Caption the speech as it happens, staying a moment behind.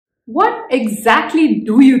What exactly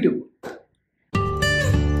do you do?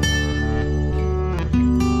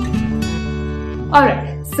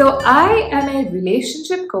 Alright, so I am a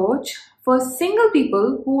relationship coach for single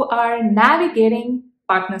people who are navigating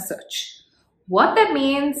partner search. What that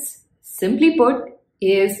means, simply put,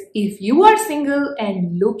 is if you are single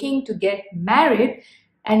and looking to get married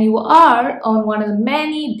and you are on one of the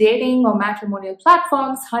many dating or matrimonial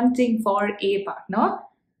platforms hunting for a partner,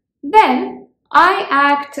 then I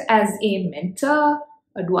act as a mentor,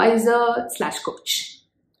 advisor / coach.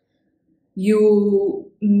 You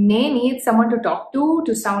may need someone to talk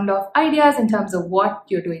to sound off ideas in terms of what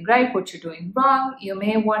you're doing right, what you're doing wrong. You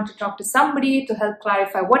may want to talk to somebody to help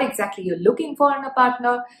clarify what exactly you're looking for in a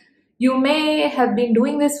partner. You may have been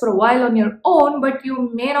doing this for a while on your own, but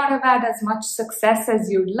you may not have had as much success as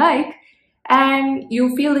you'd like, and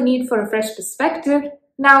you feel the need for a fresh perspective.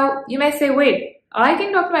 Now, you may say, wait, I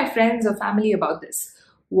can talk to my friends or family about this.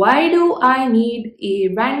 Why do I need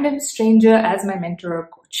a random stranger as my mentor or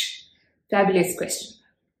coach? Fabulous question.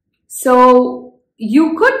 So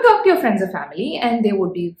you could talk to your friends or family and they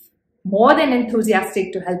would be more than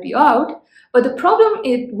enthusiastic to help you out. But the problem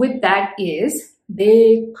with that is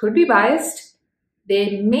they could be biased.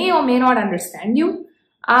 They may or may not understand you.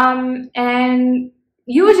 And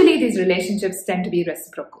usually these relationships tend to be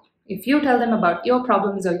reciprocal. If you tell them about your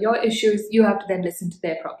problems or your issues, you have to then listen to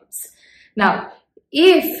their problems. Now,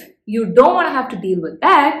 if you don't want to have to deal with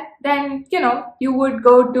that, then, you would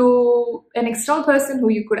go to an external person who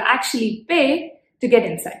you could actually pay to get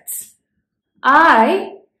insights.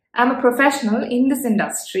 I am a professional in this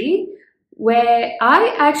industry where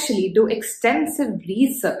I actually do extensive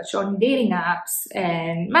research on dating apps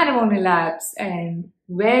and matrimonial apps and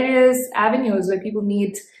various avenues where people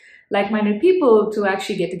meet like-minded people to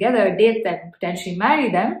actually get together, date them, potentially marry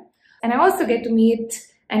them. And I also get to meet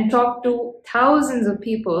and talk to thousands of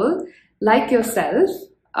people like yourself.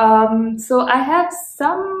 So I have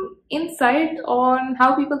some insight on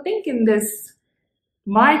how people think in this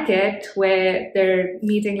market where they're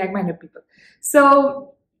meeting like-minded people.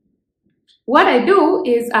 So what I do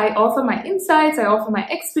is I offer my insights, I offer my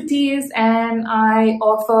expertise, and I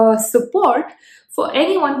offer support for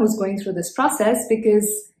anyone who's going through this process,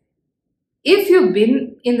 because if you've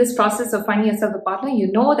been in this process of finding yourself a partner,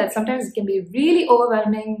 you know that sometimes it can be really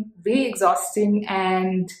overwhelming, really exhausting,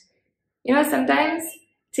 and sometimes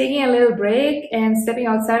taking a little break and stepping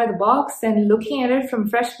outside of the box and looking at it from a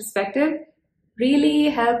fresh perspective really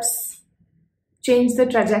helps change the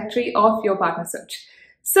trajectory of your partner search.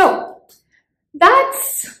 So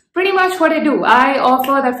that's pretty much what I do. I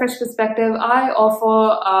offer that fresh perspective. I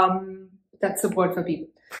offer that support for people.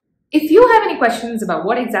 If you have any questions about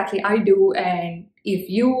what exactly I do, and if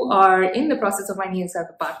you are in the process of finding yourself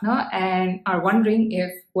a partner and are wondering if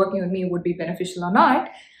working with me would be beneficial or not,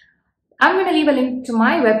 I'm going to leave a link to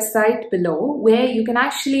my website below where you can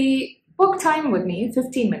actually book time with me,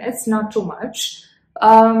 15 minutes, not too much,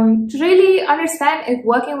 to really understand if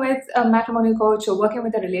working with a matrimonial coach or working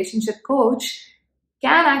with a relationship coach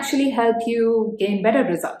can actually help you gain better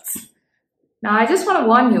results. Now, I just want to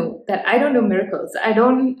warn you that I don't do miracles. I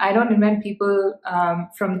don't invent people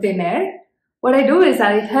from thin air. What I do is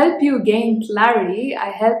I help you gain clarity.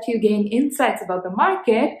 I help you gain insights about the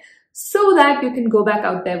market so that you can go back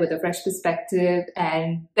out there with a fresh perspective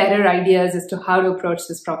and better ideas as to how to approach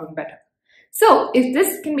this problem better. So if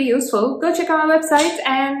this can be useful, go check out our website,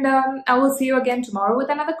 and I will see you again tomorrow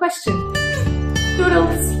with another question.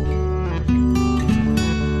 Toodles!